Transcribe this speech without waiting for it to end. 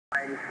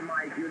59,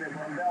 Mike,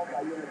 Uniform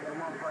Delta,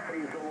 Uniform Alpha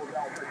 3, Zulu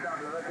Delta,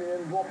 Charlie, that's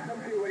in box.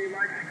 Thank you very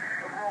much.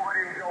 Over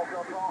in Delta,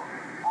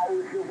 I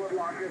wish you good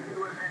luck.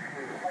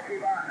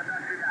 Спасибо, до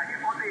свидания.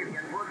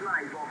 Good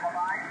night,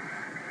 bye-bye.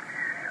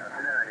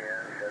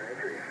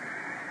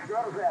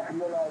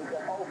 UA3ZDC,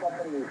 Alpha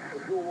 3,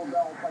 Zulu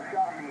Delta,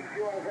 Charlie,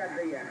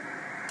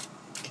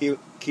 UA3ZDC.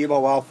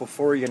 Kilo Alpha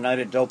 4,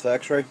 United Delta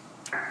X-ray.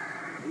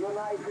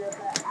 United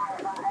Alpha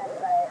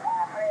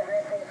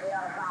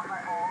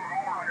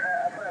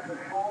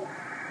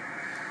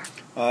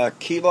X-ray,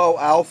 Kilo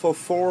Alpha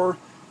 4,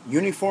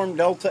 Uniform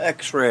Delta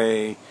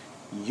X-ray.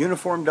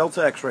 Uniform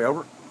Delta X-ray,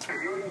 over.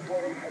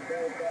 Uniform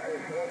Delta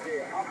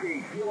X-ray,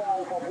 okay. Kilo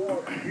Alpha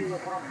 4,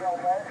 Uniform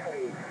Delta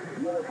X-ray.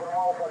 Uniform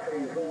Alpha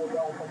 3, Zulu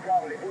Delta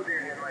Charlie. Good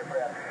evening, my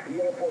friend.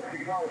 Airport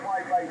signal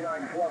 5 by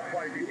 9 plus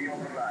 5 dB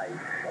over 9.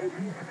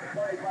 Repeat,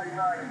 5 by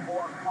 9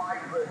 plus 5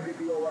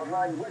 dB over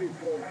 9. Very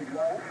strong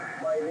signal.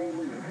 My name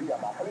is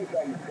Gena. Please I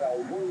spell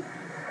Wolf,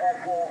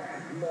 Echo,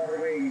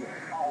 Norway,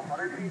 Alpha.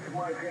 Repeat,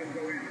 my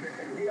handle is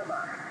Gena.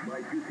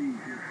 My duty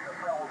is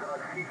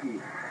Belgrade City,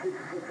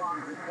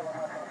 600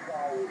 kilometers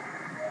south,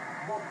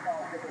 Moscow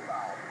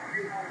capital.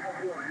 Kilo Alpha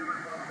 4,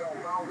 Uniform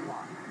Delta Alpha.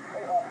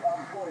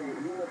 I'm sorry,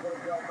 Uniform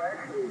Delta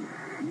X-ray,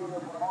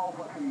 Uniform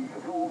Alpha 3,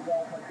 Zulu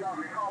Delta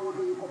Charlie. How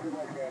do you copy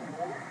my friend?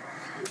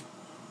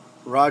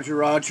 Roger,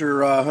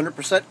 roger.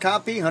 100%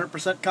 copy.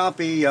 100%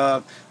 copy.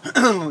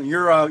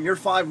 You're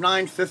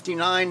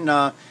 5959,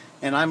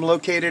 and I'm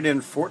located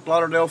in Fort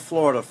Lauderdale,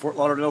 Florida. Fort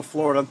Lauderdale,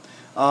 Florida.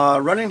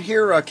 Running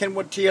here,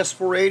 Kenwood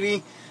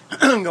TS480,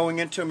 going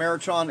into a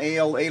Meritron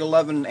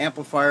AL811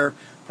 amplifier,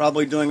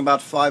 probably doing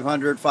about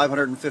 500,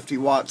 550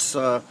 watts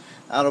out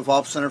of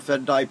off-center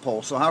fed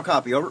dipole. So how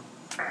copy? Over.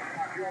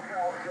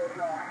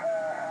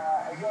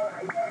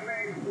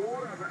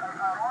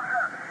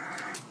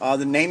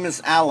 The name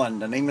is Alan.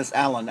 The name is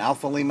Alan.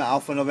 Alpha Lima,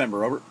 Alpha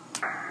November. Over.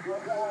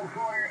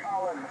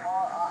 Alan,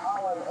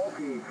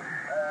 okay.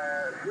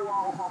 Kilo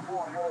Alpha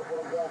 4,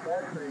 Uniform Delta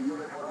X-ray,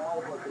 Uniform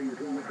Alpha 3,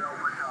 Zulu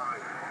Delta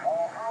Charlie.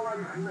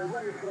 Alan,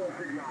 very strong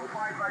signal,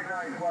 5 by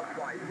 9 plus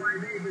 5. My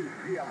name is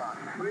Gena.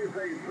 Please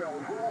say spell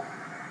Wolf,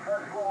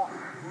 Echo,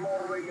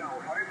 Norway,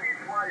 Alpha. Repeat,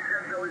 my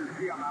handle is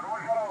Gena.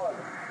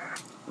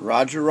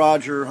 Roger,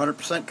 roger.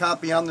 100%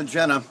 copy on the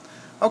Gena.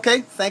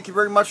 Okay, thank you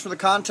very much for the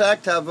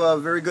contact. Have a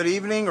very good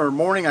evening or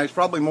morning. It's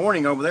probably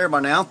morning over there by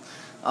now.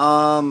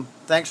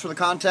 Thanks for the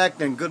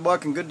contact and good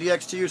luck and good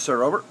DX to you,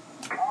 sir. Over.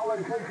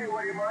 Alan, thank you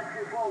very much.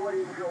 It's over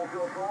in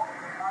Delta.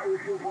 I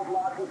wish you good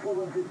luck for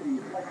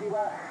 73.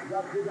 Спасибо.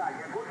 До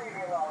свидания. Good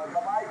evening, Alan.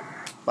 Bye-bye.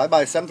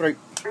 Bye-bye. 7-3.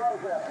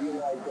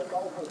 United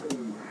Alpha 3,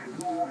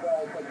 Zulu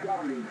Delta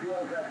Charlie,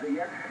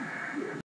 UA3ZDC.